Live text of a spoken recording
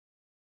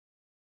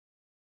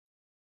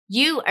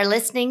You are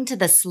listening to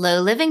the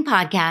Slow Living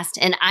Podcast,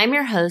 and I'm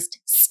your host,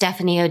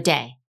 Stephanie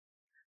O'Day.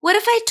 What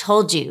if I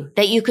told you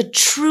that you could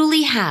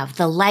truly have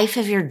the life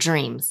of your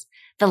dreams,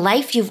 the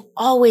life you've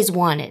always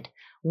wanted,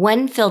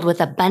 one filled with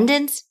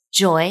abundance,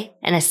 joy,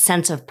 and a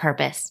sense of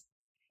purpose?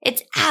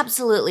 It's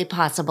absolutely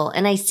possible,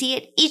 and I see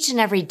it each and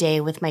every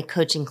day with my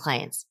coaching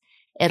clients.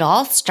 It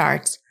all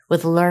starts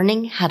with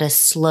learning how to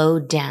slow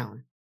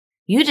down.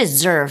 You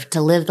deserve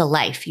to live the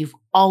life you've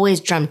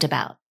always dreamt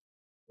about.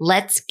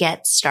 Let's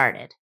get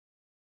started.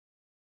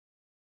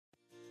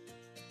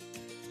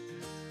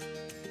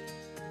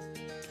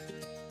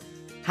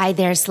 Hi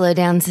there, Slow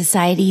Down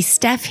Society.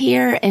 Steph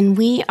here, and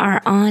we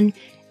are on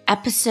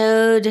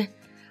episode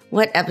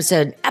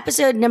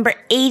number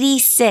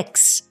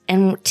 86.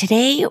 And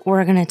today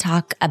we're going to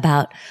talk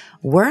about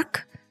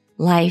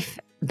work-life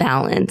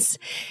balance.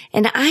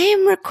 And I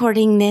am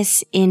recording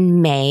this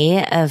in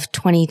May of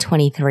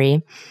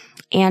 2023.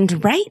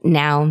 And right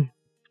now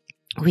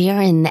we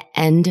are in the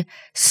end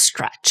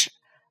stretch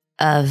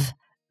of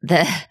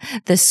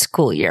the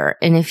school year.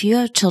 And if you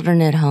have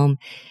children at home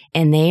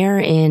and they are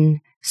in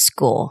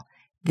school,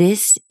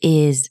 this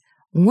is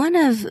one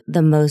of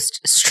the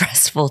most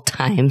stressful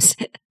times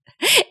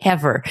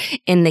ever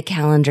in the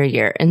calendar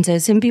year. And so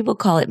some people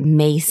call it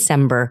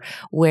Maycember,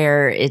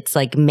 where it's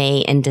like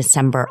May and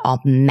December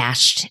all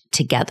mashed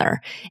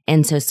together.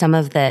 And so some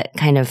of the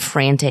kind of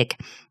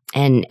frantic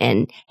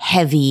and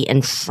heavy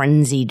and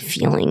frenzied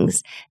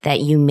feelings that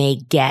you may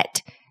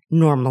get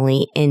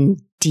normally in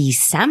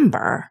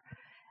December,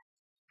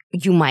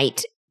 you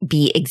might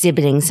be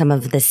exhibiting some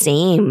of the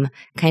same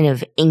kind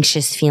of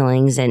anxious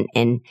feelings and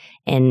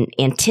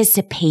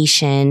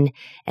anticipation,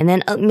 and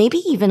then maybe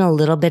even a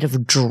little bit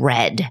of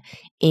dread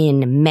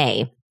in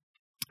May.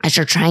 As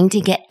you're trying to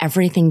get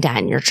everything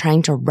done, you're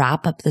trying to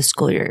wrap up the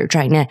school year, you're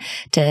trying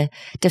to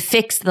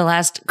fix the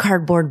last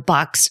cardboard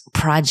box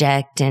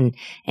project and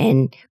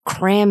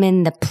cram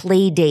in the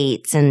play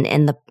dates and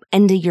the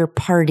end of year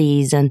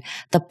parties and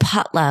the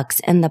potlucks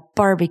and the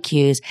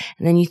barbecues.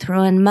 And then you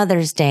throw in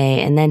Mother's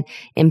Day and then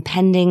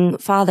impending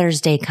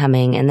Father's Day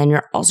coming. And then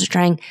you're also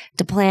trying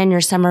to plan your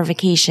summer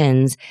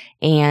vacations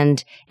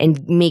and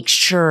make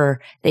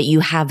sure that you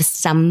have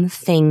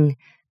something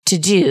to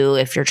do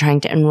if you're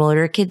trying to enroll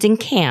your kids in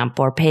camp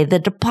or pay the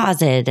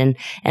deposit. And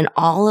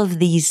all of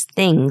these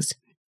things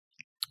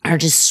are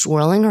just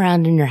swirling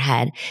around in your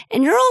head.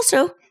 And you're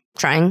also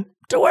trying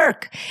to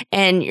work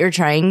and you're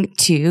trying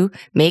to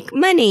make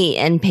money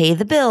and pay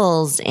the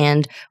bills.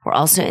 And we're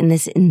also in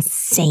this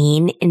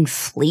insane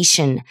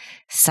inflation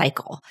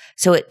cycle.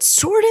 So it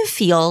sort of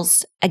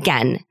feels,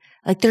 again,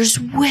 like there's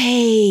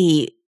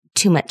way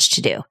too much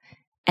to do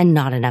and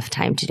not enough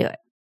time to do it.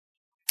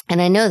 And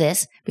I know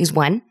this because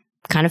one,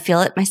 kind of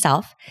feel it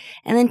myself.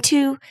 And then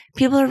two,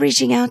 people are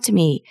reaching out to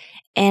me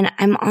and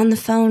I'm on the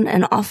phone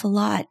an awful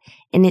lot.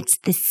 And it's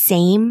the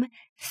same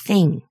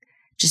thing,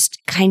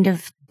 just kind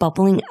of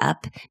bubbling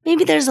up.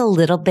 Maybe there's a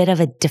little bit of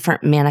a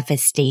different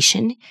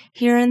manifestation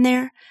here and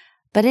there,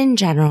 but in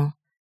general,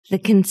 the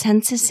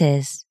consensus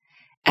is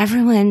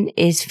everyone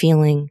is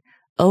feeling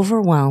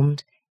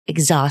overwhelmed,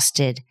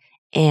 exhausted,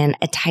 and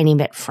a tiny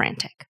bit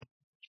frantic.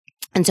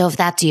 And so if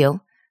that's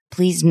you,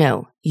 please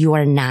know you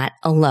are not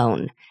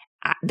alone.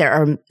 There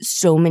are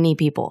so many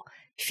people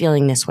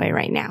feeling this way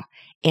right now,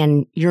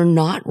 and you're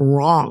not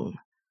wrong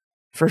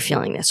for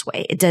feeling this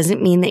way. It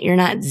doesn't mean that you're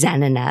not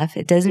zen enough.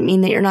 It doesn't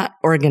mean that you're not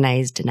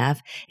organized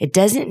enough. It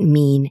doesn't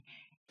mean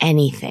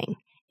anything.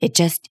 It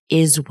just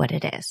is what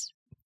it is.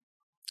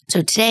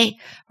 So today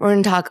we're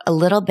going to talk a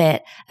little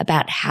bit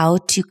about how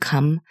to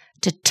come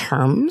to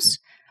terms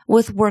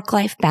with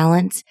work-life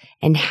balance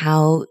and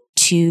how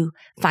to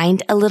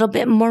find a little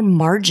bit more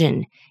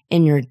margin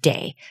in your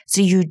day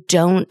so you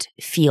don't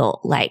feel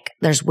like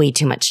there's way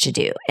too much to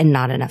do and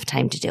not enough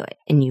time to do it.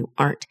 And you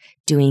aren't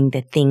doing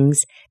the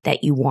things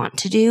that you want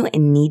to do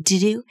and need to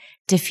do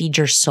to feed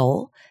your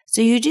soul.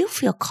 So you do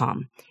feel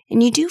calm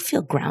and you do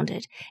feel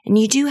grounded and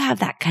you do have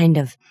that kind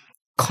of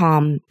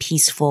calm,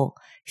 peaceful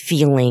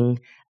feeling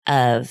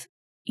of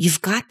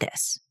you've got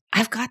this.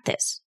 I've got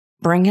this.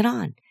 Bring it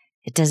on.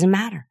 It doesn't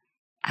matter.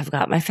 I've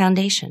got my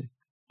foundation.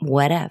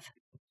 Whatever.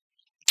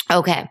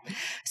 Okay.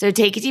 So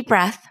take a deep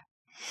breath.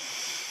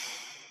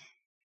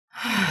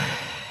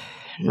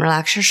 And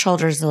relax your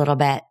shoulders a little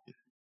bit.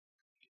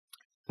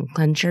 And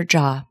clench your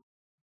jaw.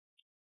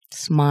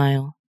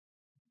 Smile.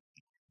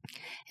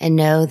 And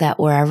know that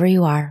wherever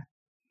you are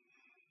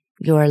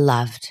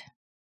loved.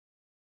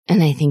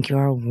 And I think you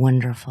are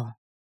wonderful.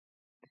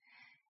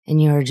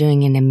 And you are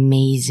doing an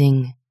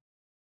amazing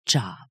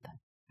job.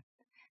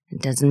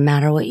 It doesn't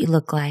matter what you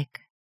look like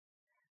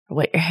or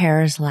what your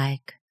hair is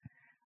like,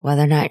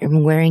 whether or not you're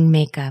wearing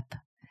makeup,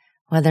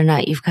 whether or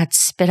not you've got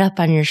spit up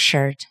on your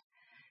shirt,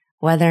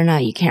 whether or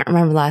not you can't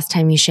remember the last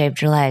time you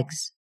shaved your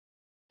legs.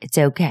 It's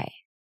okay.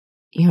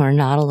 You are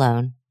not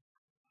alone.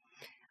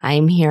 I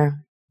am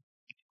here,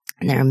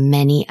 and there are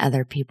many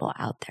other people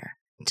out there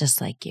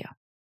just like you.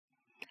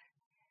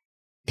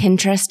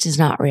 Pinterest is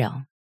not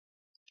real.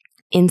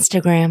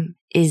 Instagram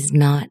is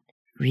not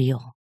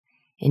real.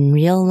 In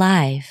real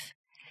life,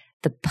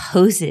 the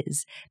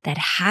poses that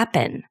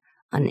happen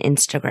on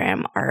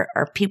Instagram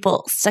are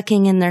people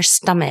sucking in their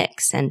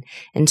stomachs and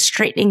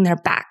straightening their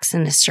backs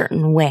in a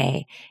certain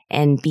way.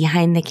 And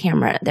behind the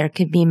camera, there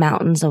could be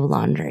mountains of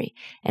laundry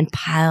and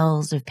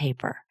piles of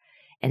paper.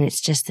 And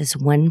it's just this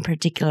one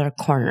particular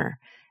corner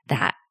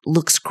that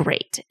looks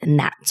great. And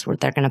that's what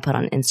they're going to put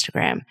on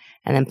Instagram,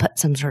 and then put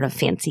some sort of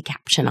fancy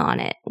caption on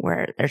it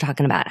where they're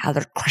talking about how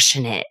they're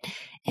crushing it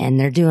and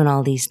they're doing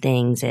all these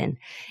things. And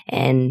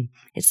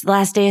it's the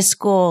last day of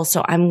school,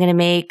 so I'm going to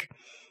make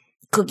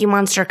Cookie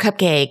Monster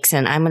cupcakes,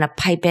 and I'm going to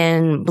pipe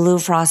in blue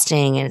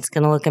frosting, and it's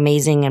going to look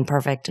amazing and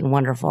perfect and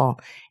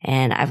wonderful.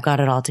 And I've got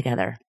it all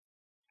together.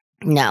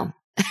 No,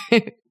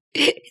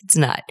 it's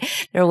not.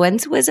 There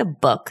once was a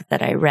book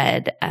that I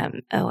read.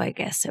 I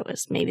guess it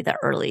was maybe the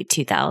early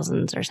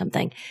 2000s or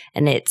something.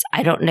 And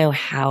I don't know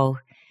how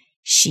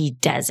she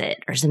does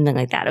it or something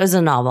like that. It was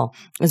a novel.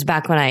 It was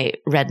back when I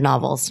read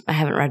novels. I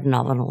haven't read a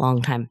novel in a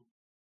long time,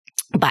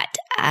 but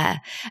I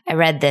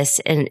read this,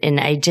 and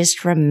I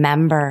just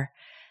remember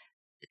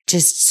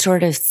just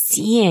sort of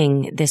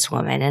seeing this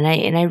woman. And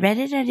I read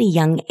it at a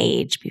young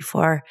age,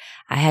 before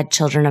I had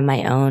children of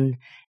my own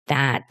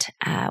that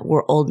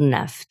were old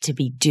enough to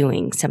be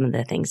doing some of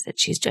the things that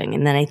she's doing.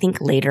 And then I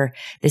think later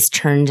this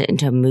turned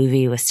into a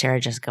movie with Sarah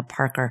Jessica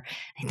Parker.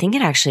 I think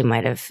it actually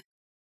might have,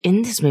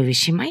 in this movie,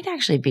 she might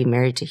actually be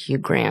married to Hugh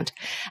Grant.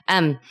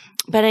 But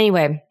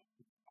anyway,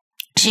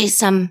 she's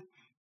some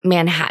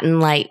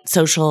Manhattan-lite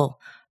social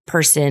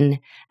person.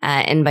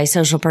 And by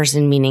social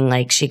person, meaning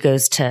like she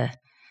goes to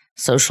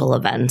social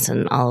events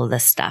and all of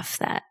this stuff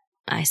that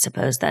I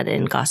suppose that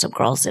in Gossip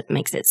Girls, it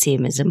makes it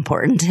seem as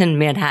important in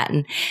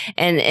Manhattan.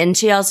 And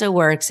she also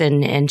works,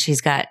 and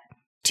she's got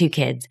 2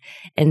 kids.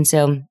 And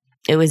so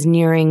it was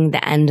nearing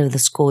the end of the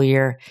school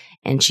year,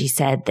 and she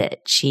said that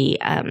she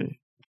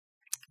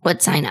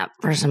would sign up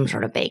for some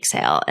sort of bake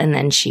sale. And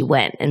then she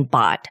went and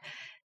bought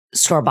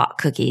store-bought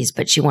cookies,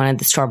 but she wanted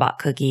the store-bought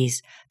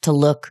cookies to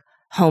look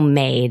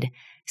homemade.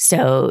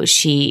 So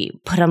she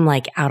put them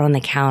like out on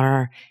the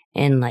counter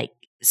and like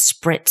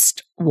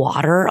spritzed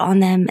water on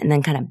them, and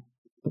then kind of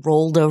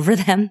rolled over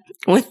them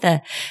with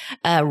a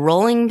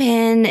rolling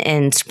pin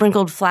and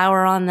sprinkled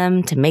flour on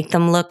them to make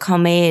them look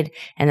homemade,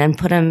 and then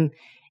put them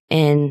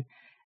in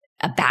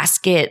a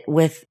basket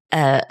with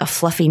a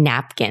fluffy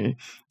napkin.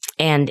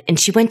 And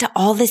she went to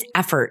all this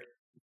effort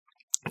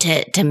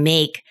to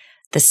make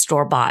the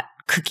store-bought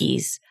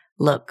cookies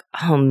look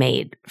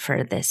homemade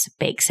for this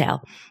bake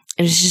sale.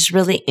 It was just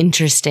really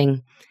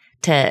interesting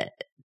to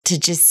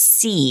just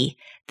see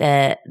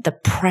the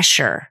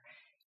pressure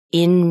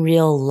in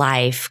real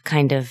life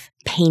kind of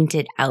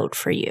painted out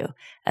for you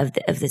of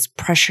this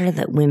pressure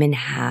that women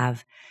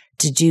have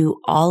to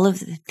do all of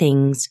the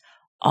things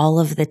all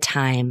of the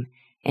time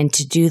and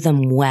to do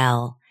them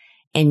well.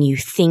 And you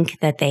think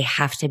that they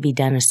have to be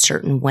done a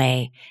certain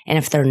way. And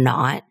if they're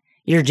not,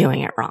 you're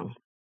doing it wrong.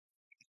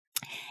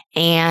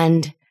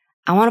 And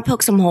I want to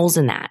poke some holes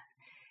in that,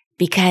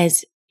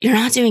 because you're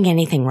not doing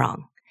anything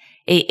wrong.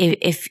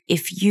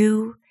 If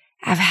you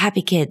have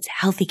happy kids,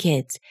 healthy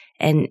kids,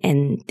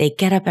 and they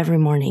get up every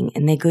morning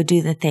and they go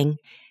do the thing,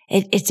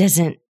 it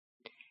doesn't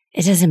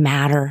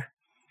matter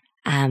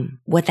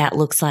what that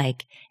looks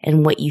like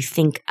and what you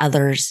think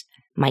others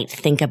might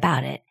think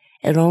about it.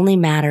 It only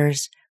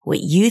matters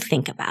what you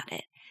think about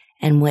it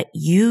and what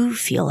you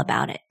feel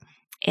about it.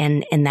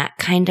 And that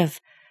kind of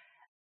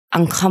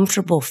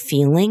uncomfortable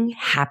feeling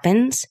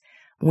happens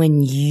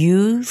when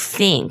you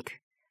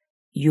think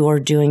you're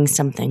doing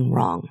something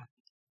wrong.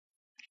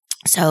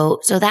 So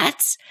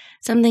that's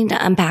something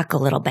to unpack a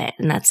little bit,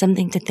 and that's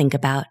something to think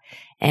about.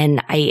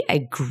 And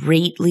I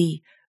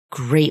greatly,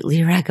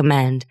 greatly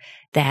recommend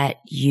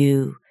that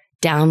you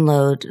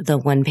download the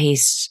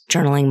one-page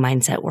journaling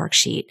mindset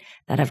worksheet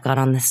that I've got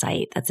on the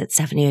site. That's at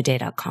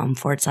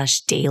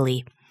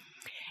stephaniodea.com/daily.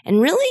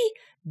 And really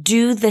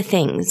do the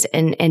things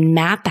and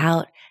map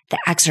out the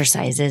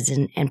exercises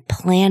and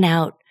plan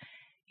out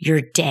your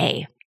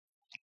day.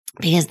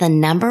 Because the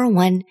number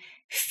one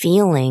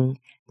feeling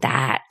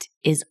that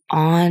is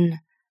on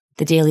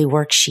the daily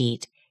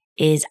worksheet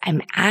is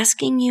I'm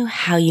asking you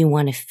how you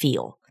want to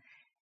feel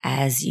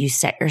as you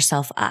set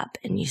yourself up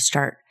and you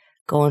start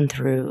going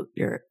through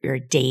your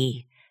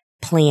day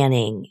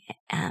planning.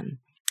 I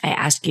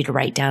ask you to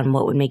write down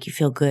what would make you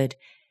feel good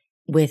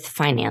with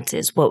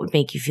finances, what would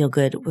make you feel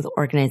good with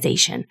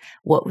organization,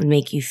 what would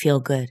make you feel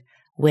good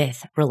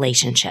with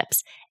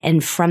relationships.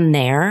 And from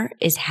there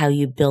is how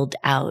you build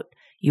out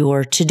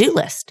your to-do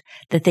list,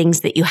 the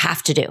things that you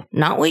have to do,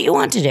 not what you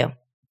want to do,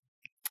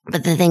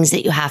 but the things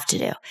that you have to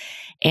do.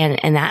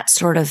 And that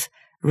sort of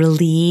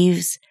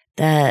relieves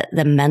the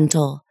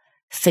mental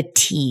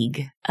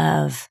fatigue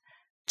of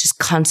just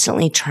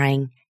constantly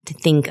trying to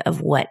think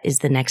of what is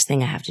the next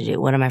thing I have to do.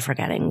 What am I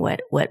forgetting?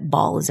 What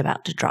ball is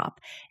about to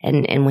drop?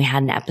 And we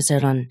had an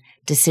episode on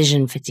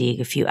decision fatigue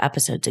a few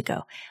episodes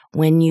ago.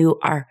 When you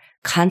are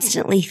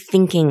constantly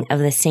thinking of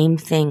the same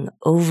thing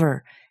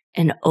over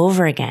and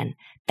over again,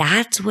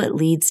 that's what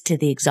leads to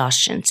the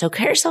exhaustion. So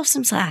cut yourself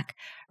some slack,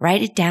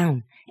 write it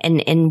down,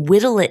 and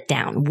whittle it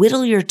down.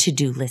 Whittle your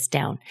to-do list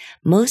down.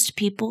 Most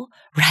people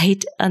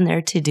write on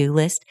their to-do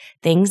list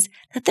things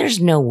that there's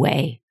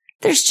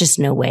just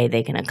no way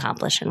they can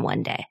accomplish in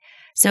one day.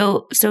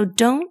 So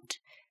don't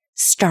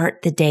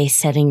start the day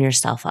setting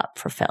yourself up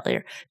for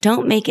failure.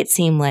 Don't make it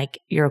seem like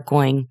you're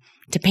going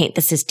to paint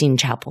the Sistine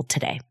Chapel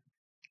today.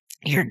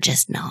 You're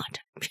just not.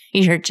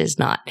 You're just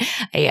not.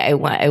 I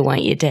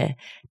want you to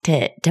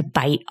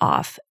bite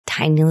off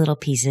tiny little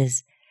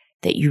pieces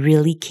that you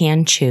really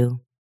can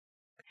chew,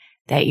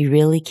 that you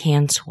really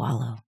can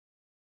swallow,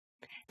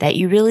 that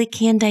you really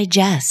can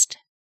digest,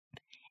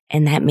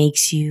 and that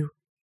makes you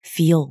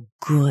feel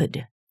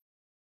good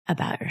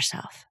about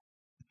yourself.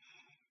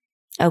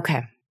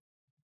 Okay.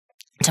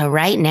 So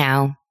right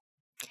now,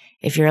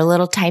 if you're a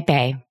little type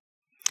A,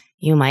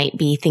 you might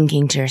be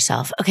thinking to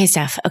yourself, okay,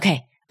 Steph,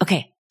 okay,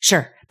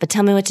 sure, but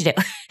tell me what to do.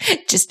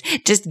 just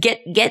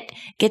get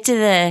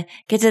to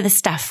the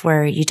stuff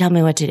where you tell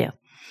me what to do.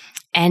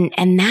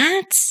 And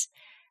that's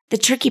the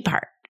tricky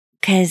part,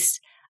 because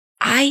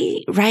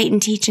I write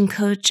and teach and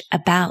coach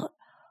about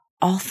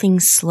all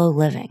things slow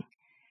living.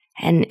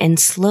 And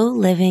slow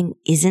living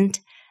isn't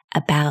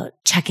about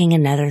checking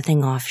another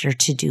thing off your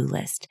to-do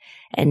list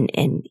and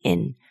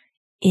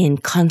in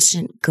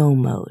constant go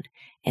mode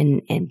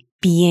and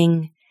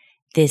being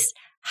this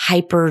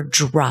hyper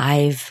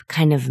drive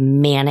kind of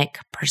manic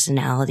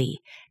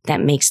personality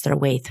that makes their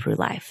way through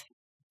life.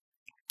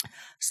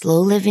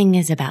 Slow living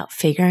is about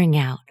figuring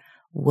out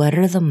what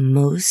are the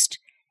most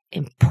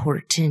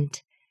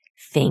important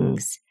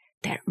things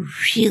that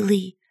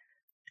really,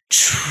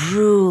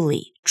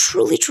 truly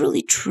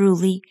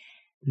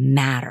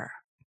matter.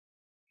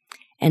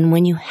 And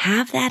when you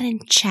have that in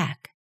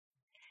check,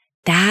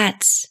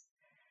 that's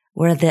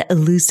where the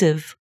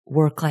elusive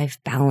work-life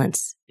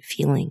balance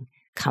feeling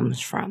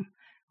comes from,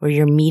 where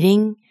you're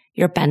meeting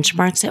your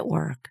benchmarks at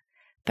work,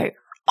 but you're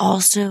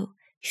also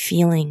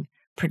feeling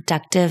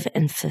productive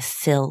and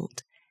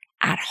fulfilled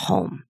at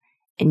home.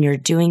 And you're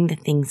doing the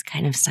things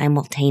kind of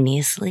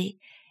simultaneously.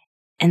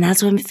 And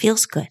that's when it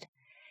feels good.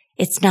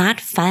 It's not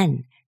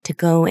fun to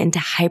go into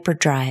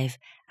hyperdrive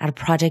at a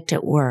project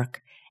at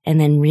work and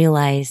then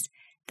realize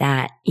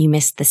that you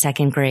missed the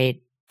second grade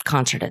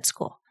concert at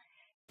school.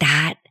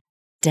 That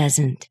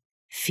doesn't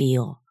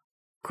feel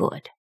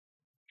good.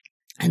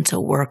 And so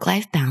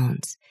work-life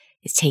balance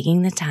is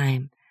taking the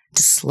time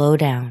to slow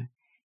down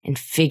and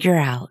figure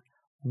out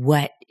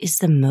what is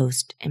the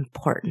most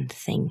important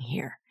thing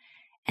here.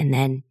 And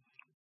then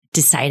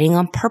deciding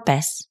on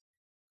purpose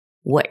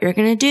what you're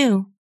going to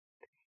do,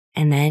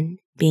 and then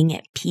being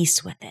at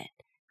peace with it.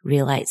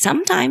 Realize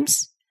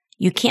sometimes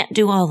you can't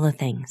do all the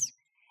things,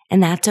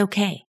 and that's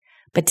okay.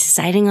 But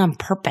deciding on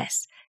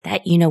purpose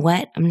that, you know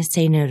what, I'm going to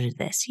say no to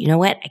this. You know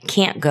what, I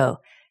can't go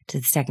to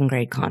the second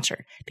grade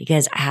concert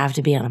because I have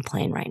to be on a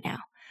plane right now.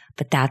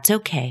 But that's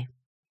okay.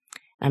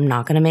 I'm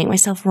not going to make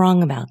myself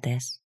wrong about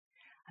this.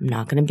 I'm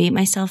not going to beat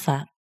myself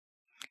up.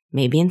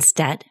 Maybe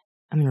instead,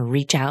 I'm going to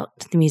reach out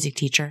to the music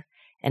teacher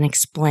and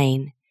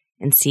explain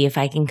and see if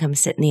I can come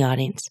sit in the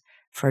audience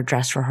for a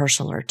dress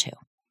rehearsal or two.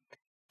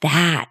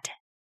 That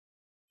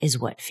is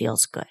what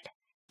feels good.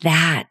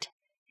 That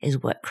is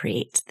what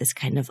creates this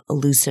kind of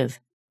elusive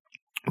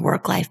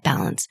work-life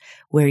balance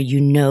where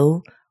you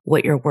know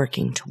what you're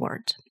working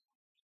towards.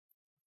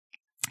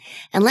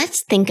 And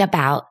let's think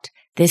about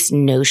this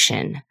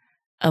notion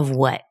of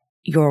what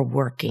you're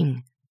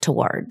working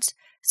towards.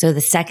 So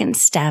the second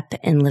step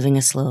in living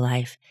a slow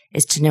life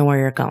is to know where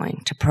you're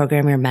going, to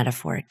program your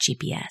metaphoric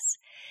GPS.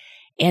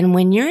 And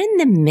when you're in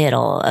the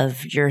middle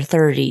of your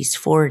 30s,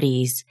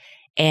 40s,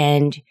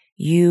 and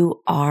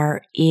you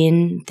are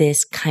in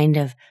this kind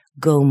of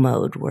go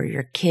mode where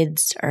your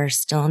kids are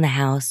still in the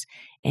house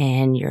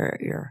and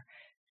you're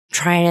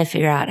trying to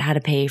figure out how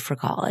to pay for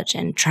college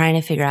and trying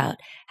to figure out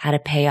how to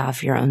pay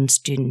off your own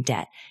student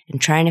debt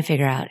and trying to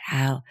figure out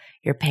how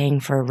you're paying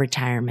for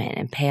retirement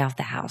and pay off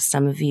the house.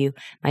 Some of you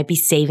might be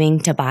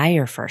saving to buy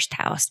your first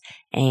house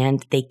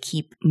and they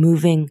keep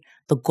moving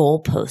the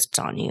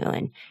goalposts on you,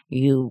 and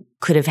you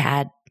could have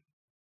had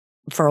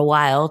for a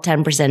while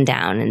 10%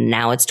 down and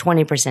now it's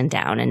 20%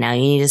 down and now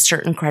you need a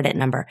certain credit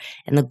number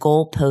and the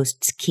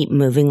goalposts keep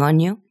moving on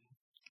you.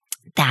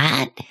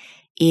 That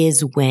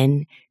is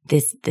when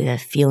the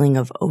feeling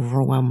of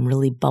overwhelm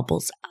really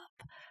bubbles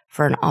up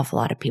for an awful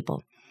lot of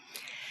people.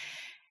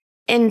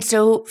 And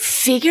so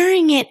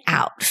figuring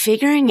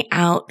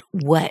out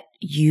what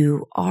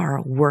you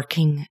are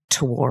working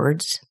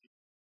towards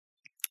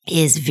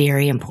is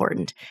very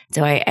important.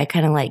 So I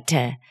kind of like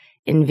to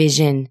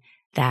envision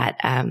that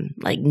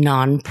like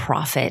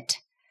nonprofit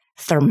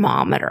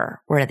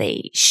thermometer where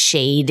they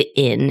shade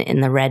in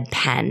the red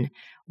pen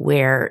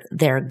where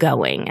they're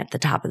going at the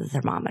top of the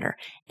thermometer.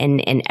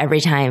 And every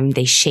time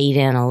they shade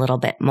in a little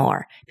bit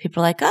more,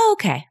 people are like, oh,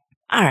 okay,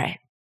 all right,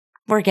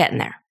 we're getting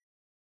there.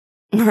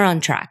 We're on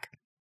track.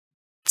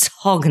 It's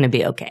all going to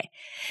be okay.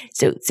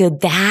 So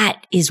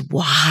that is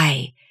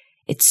why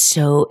it's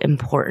so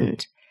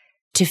important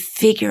to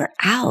figure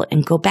out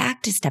and go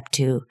back to step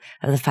 2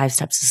 of the 5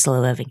 steps of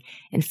slow living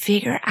and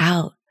figure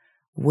out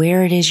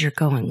where it is you're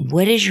going.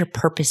 What is your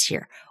purpose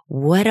here?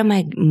 What am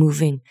I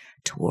moving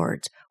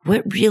towards?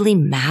 What really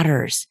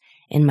matters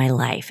in my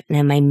life? And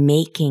am I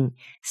making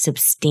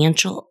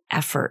substantial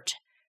effort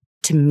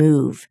to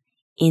move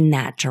in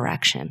that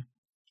direction?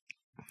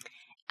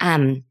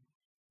 Episode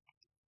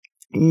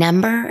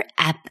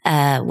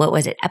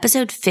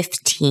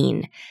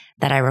 15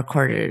 that I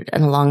recorded a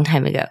long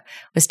time ago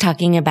was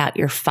talking about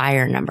your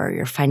FIRE number,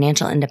 your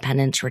financial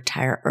independence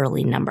retire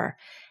early number.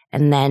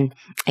 And then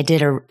I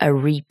did a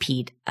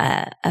repeat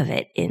of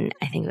it in,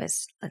 I think it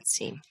was, let's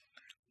see,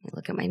 let me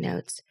look at my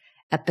notes.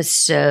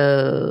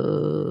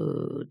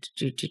 Episode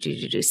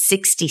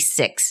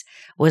 66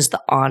 was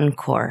the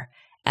encore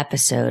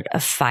episode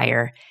of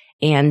FIRE.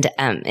 And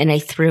I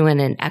threw in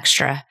an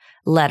extra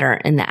letter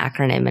in the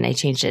acronym and I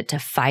changed it to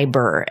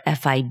FIBRE,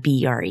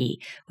 FIBRE,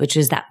 which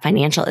was that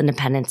financial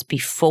independence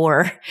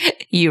before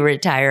you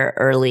retire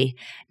early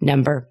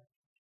number.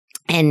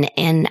 And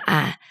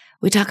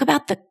we talk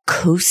about the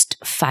Coast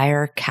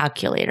FIRE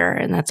calculator,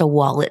 and that's a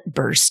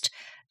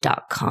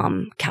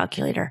walletburst.com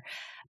calculator.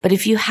 But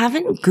if you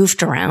haven't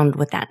goofed around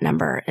with that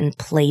number and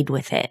played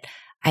with it,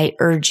 I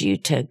urge you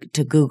to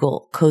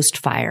Google Coast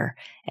FIRE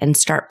and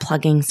start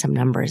plugging some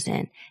numbers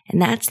in.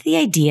 And that's the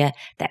idea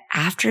that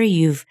after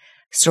you've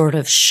sort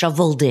of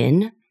shoveled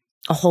in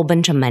a whole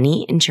bunch of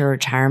money into your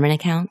retirement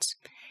accounts,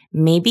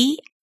 maybe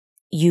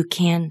you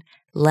can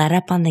let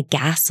up on the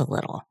gas a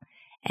little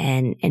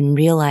and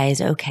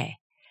realize, okay,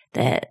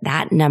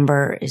 that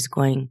number is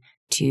going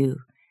to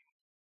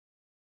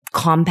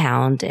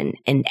compound and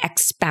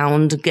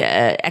expound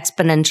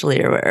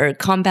exponentially or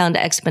compound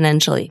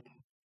exponentially.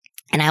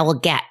 And I will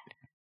get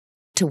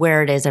to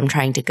where it is I'm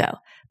trying to go,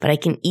 but I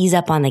can ease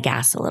up on the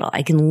gas a little.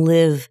 I can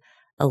live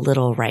a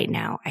little right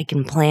now. I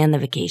can plan the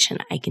vacation.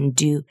 I can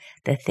do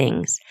the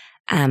things.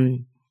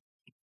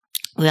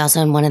 We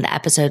also in one of the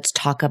episodes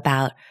talk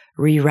about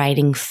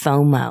rewriting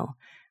FOMO,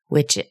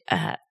 which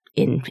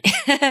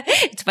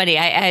it's funny.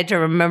 I had to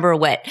remember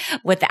what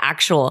the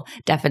actual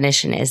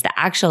definition is. The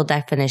actual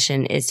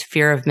definition is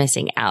fear of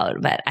missing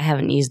out, but I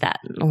haven't used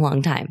that in a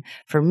long time.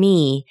 For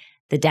me,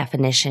 the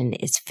definition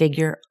is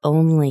figure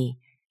only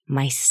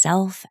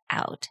myself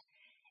out.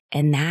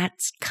 And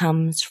that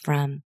comes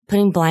from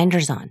putting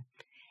blinders on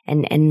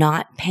and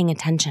not paying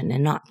attention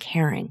and not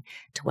caring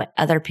to what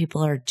other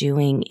people are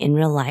doing in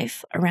real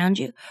life around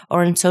you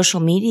or in social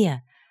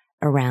media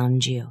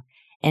around you,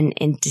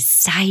 and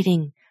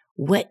deciding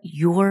what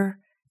your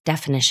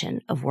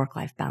definition of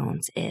work-life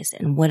balance is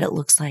and what it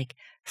looks like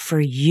for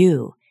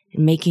you,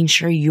 and making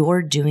sure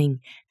you're doing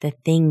the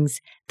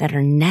things that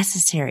are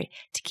necessary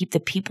to keep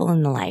the people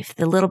in the life,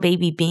 the little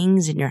baby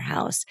beings in your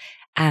house,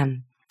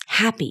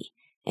 happy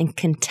and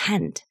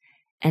content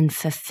and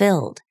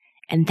fulfilled.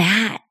 And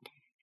that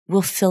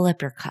will fill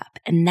up your cup,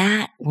 and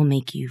that will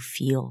make you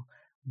feel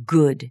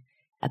good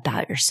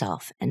about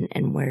yourself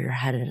and where you're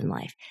headed in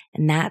life.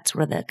 And that's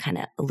where the kind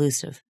of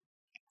elusive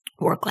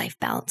work-life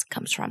balance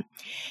comes from.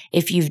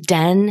 If you've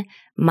done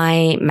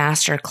my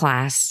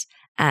masterclass,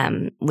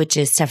 which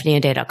is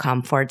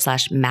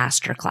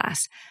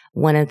stephanieodea.com/masterclass,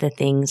 one of the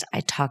things I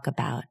talk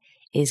about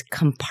is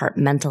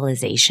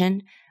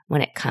compartmentalization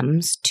when it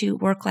comes to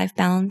work-life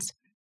balance,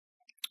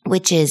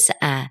 which is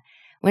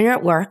when you're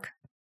at work,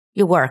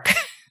 you work.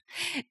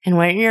 And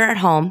when you're at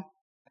home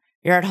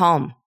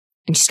and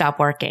you stop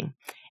working.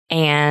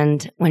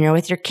 And when you're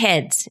with your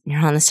kids and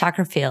you're on the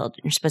soccer field,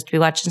 and you're supposed to be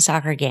watching a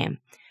soccer game,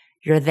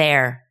 you're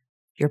there,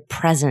 you're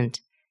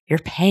present, you're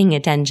paying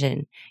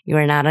attention. You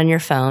are not on your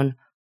phone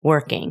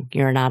working.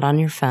 You're not on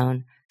your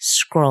phone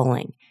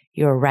scrolling.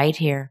 You're right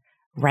here,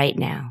 right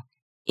now,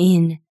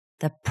 in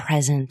the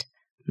present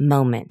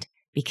moment,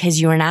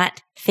 because you are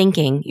not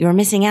thinking you're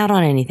missing out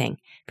on anything,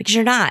 because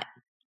you're not,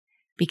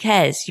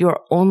 because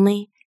you're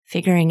only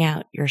figuring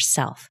out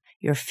yourself.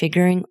 You're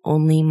figuring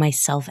only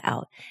myself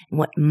out and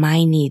what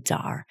my needs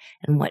are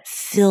and what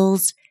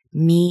fills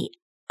me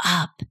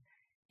up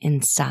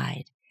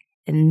inside.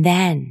 And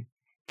then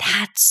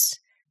that's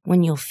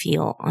when you'll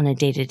feel on a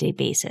day-to-day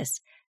basis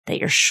that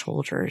your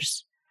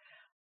shoulders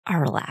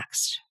are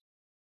relaxed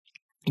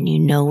and you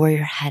know where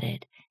you're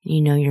headed and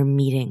you know you're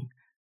meeting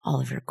all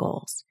of your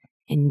goals.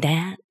 And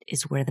that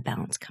is where the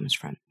balance comes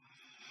from.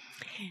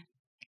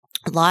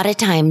 A lot of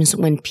times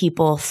when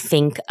people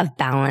think of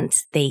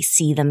balance, they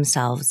see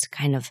themselves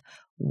kind of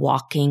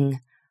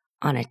walking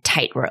on a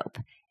tightrope,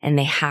 and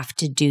they have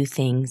to do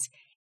things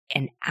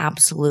in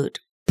absolute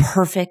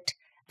perfect,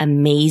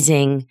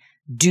 amazing,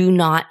 do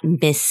not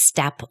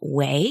misstep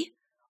way,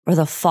 or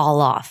they'll fall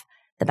off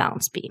the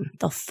balance beam.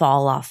 They'll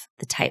fall off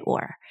the tight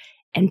wire,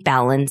 and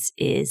balance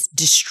is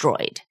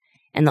destroyed.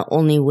 And the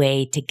only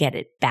way to get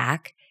it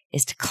back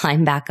is to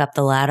climb back up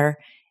the ladder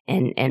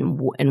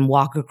and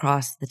walk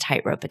across the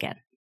tightrope again.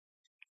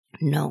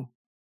 No,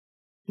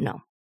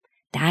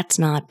 that's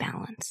not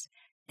balance.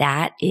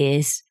 That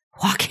is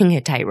walking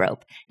a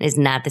tightrope. It is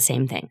not the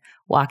same thing.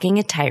 Walking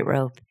a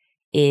tightrope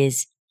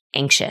is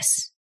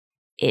anxious.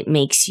 It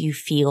makes you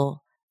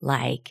feel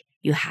like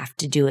you have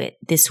to do it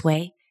this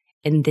way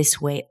and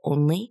this way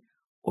only,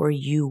 or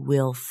you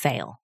will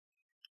fail.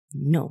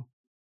 No,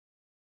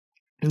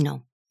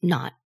 No,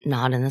 not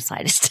in the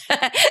slightest.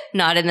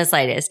 Not in the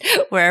slightest.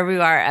 Wherever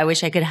you are, I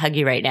wish I could hug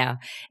you right now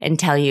and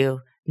tell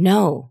you,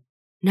 no,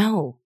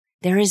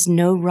 there is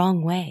no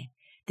wrong way.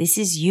 This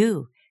is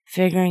you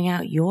figuring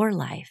out your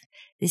life.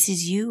 This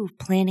is you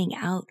planning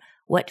out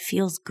what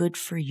feels good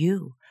for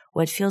you,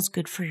 what feels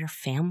good for your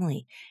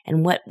family,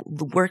 and what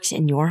works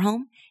in your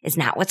home is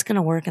not what's going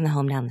to work in the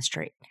home down the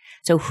street.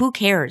 So who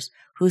cares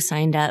who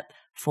signed up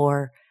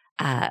for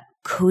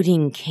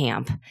coding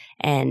camp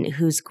and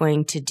who's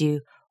going to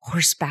do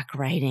horseback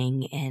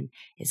riding and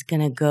is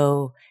going to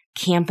go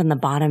camp in the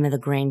bottom of the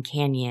Grand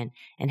Canyon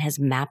and has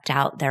mapped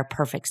out their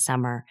perfect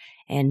summer.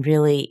 And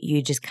really,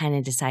 you just kind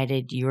of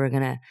decided you were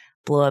going to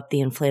blow up the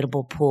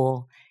inflatable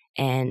pool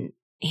and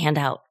hand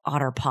out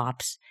Otter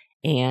Pops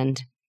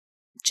and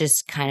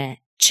just kind of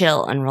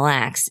chill and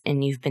relax.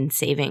 And you've been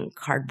saving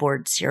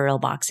cardboard cereal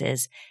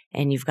boxes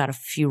and you've got a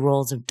few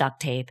rolls of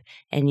duct tape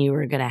and you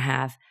were going to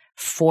have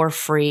 4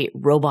 free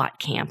robot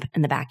camp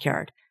in the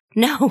backyard.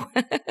 No,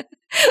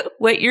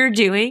 what you're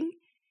doing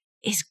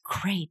is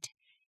great.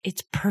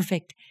 It's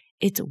perfect.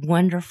 It's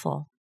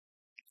wonderful.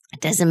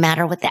 It doesn't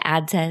matter what the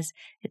ad says.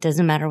 It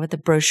doesn't matter what the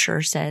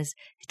brochure says.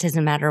 It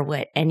doesn't matter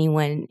what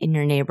anyone in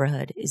your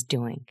neighborhood is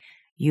doing.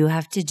 You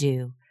have to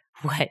do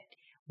what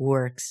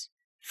works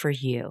for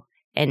you.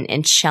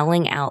 And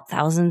shelling out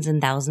thousands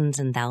and thousands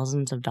and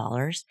thousands of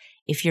dollars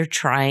if you're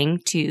trying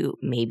to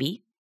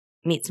maybe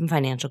meet some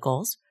financial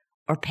goals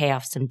or pay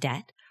off some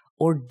debt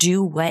or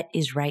do what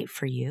is right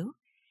for you,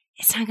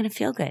 it's not going to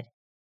feel good.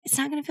 It's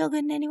not going to feel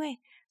good in any way.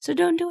 So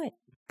don't do it.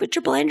 Put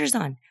your blinders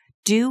on.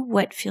 Do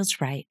what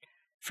feels right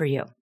for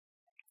you.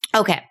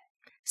 Okay.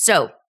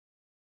 So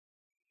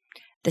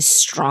the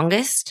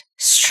strongest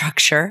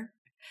structure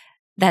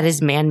that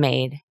is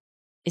man-made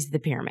is the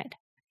pyramid.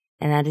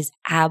 And that is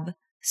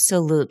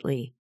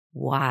absolutely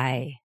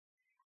why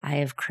I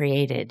have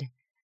created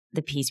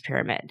the Peace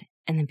Pyramid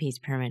and the Peace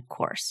Pyramid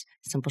course,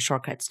 Simple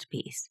Shortcuts to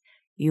Peace.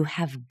 You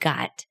have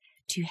got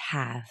to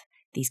have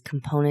these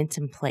components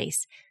in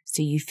place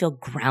so you feel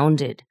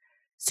grounded,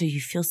 so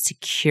you feel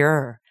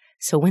secure.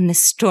 So when the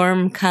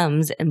storm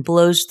comes and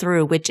blows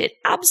through, which it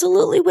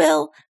absolutely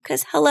will,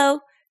 because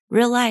hello,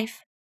 real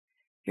life,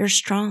 you're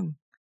strong,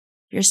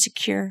 you're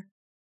secure,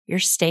 you're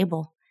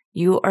stable.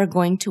 You are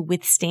going to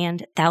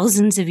withstand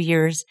thousands of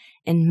years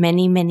and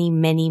many, many,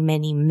 many,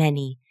 many,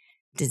 many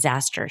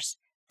disasters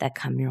that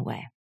come your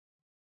way.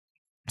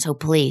 So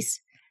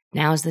please,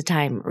 now's the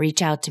time.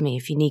 Reach out to me.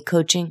 If you need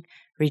coaching,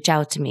 reach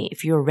out to me.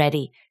 If you're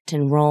ready to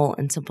enroll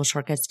in Simple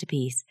Shortcuts to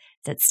Peace,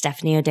 it's at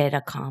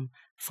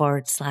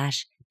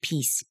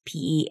stephanieodea.com/peace,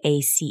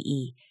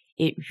 P-E-A-C-E.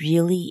 It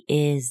really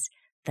is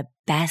the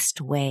best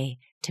way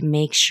to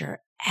make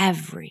sure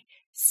every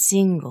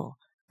single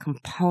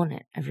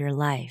component of your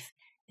life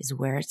is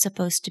where it's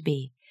supposed to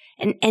be.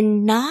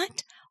 And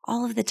not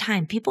all of the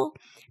time. People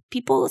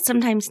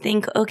sometimes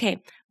think,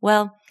 okay,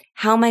 well,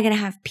 how am I going to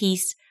have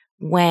peace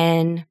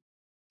when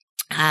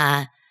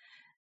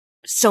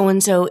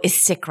so-and-so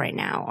is sick right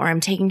now, or I'm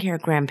taking care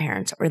of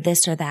grandparents, or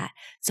this or that.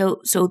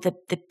 So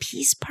the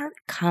peace part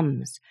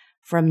comes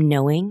from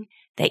knowing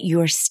that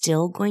you're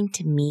still going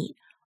to meet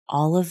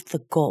all of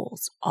the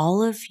goals,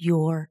 all of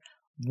your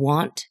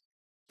want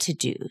to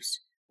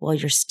do's, while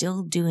you're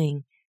still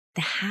doing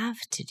the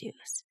have to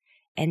do's.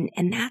 And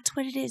that's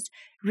what it is.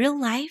 Real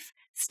life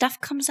stuff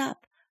comes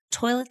up.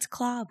 Toilets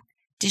clog,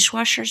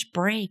 dishwashers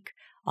break.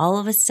 All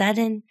of a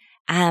sudden,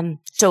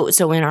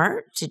 so in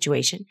our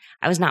situation,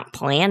 I was not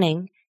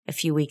planning a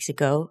few weeks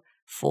ago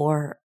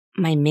for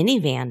my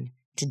minivan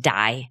to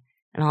die.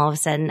 And all of a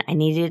sudden I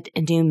needed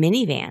a new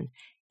minivan.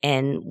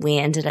 And we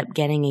ended up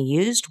getting a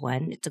used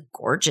one. It's a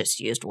gorgeous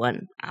used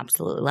one.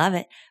 Absolutely love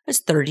it. It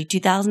was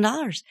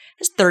 $32,000.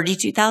 It's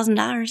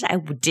 $32,000 I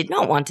did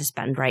not want to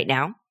spend right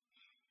now.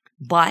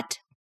 But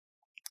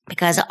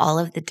because all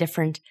of the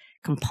different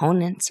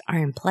components are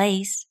in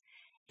place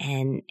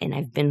and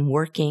I've been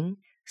working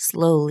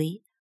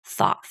slowly,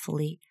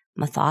 thoughtfully,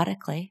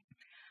 methodically.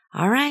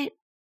 All right,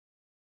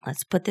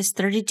 let's put this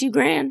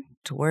 $32,000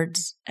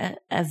 towards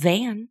a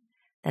van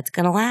that's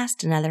going to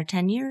last another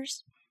 10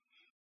 years.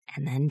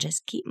 And then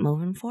just keep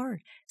moving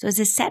forward. So it was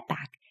a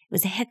setback. It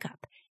was a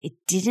hiccup. It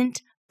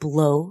didn't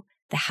blow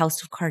the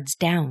house of cards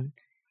down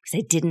because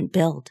I didn't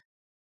build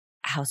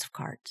a house of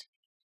cards.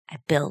 I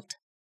built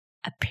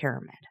a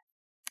pyramid.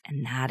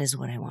 And that is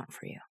what I want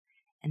for you.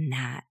 And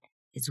that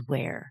is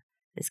where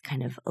this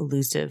kind of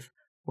elusive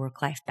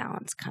work-life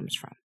balance comes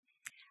from.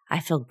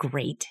 I feel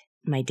great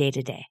in my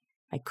day-to-day.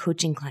 My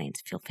coaching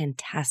clients feel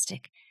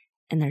fantastic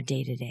in their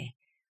day-to-day.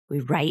 We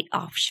write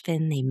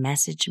often, they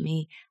message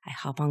me, I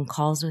hop on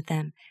calls with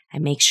them, I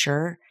make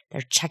sure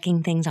they're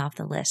checking things off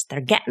the list, they're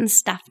getting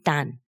stuff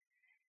done,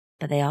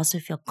 but they also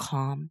feel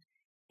calm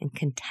and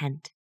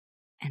content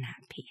and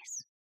at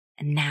peace.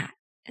 And that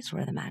is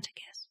where the magic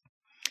is.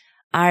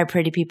 All right,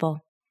 pretty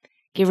people,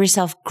 give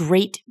yourself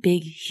great,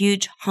 big,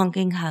 huge,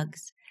 honking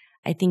hugs.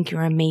 I think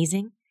you're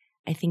amazing.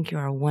 I think you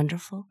are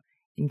wonderful.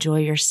 Enjoy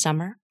your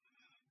summer.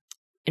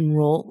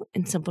 Enroll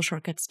in Simple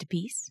Shortcuts to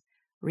Peace.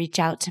 Reach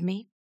out to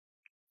me.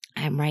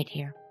 I'm right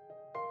here.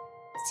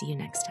 See you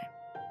next time.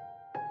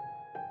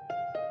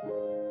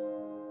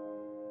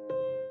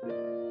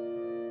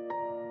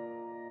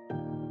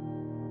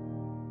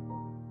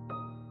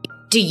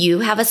 Do you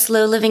have a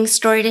slow living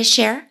story to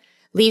share?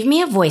 Leave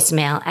me a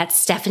voicemail at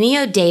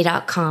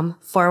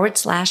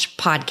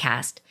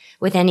stephanieodea.com/podcast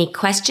with any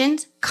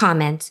questions,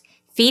 comments,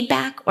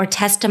 feedback, or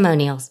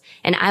testimonials,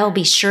 and I will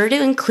be sure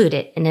to include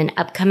it in an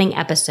upcoming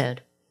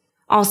episode.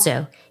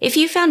 Also, if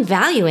you found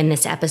value in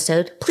this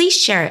episode, please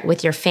share it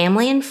with your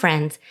family and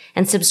friends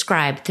and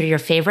subscribe through your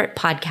favorite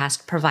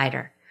podcast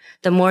provider.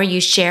 The more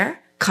you share,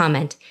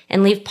 comment,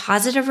 and leave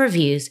positive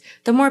reviews,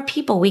 the more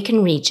people we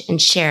can reach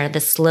and share the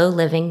slow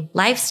living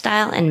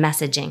lifestyle and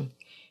messaging.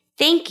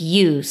 Thank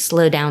you,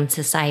 Slow Down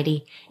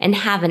Society, and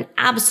have an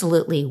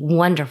absolutely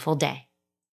wonderful day.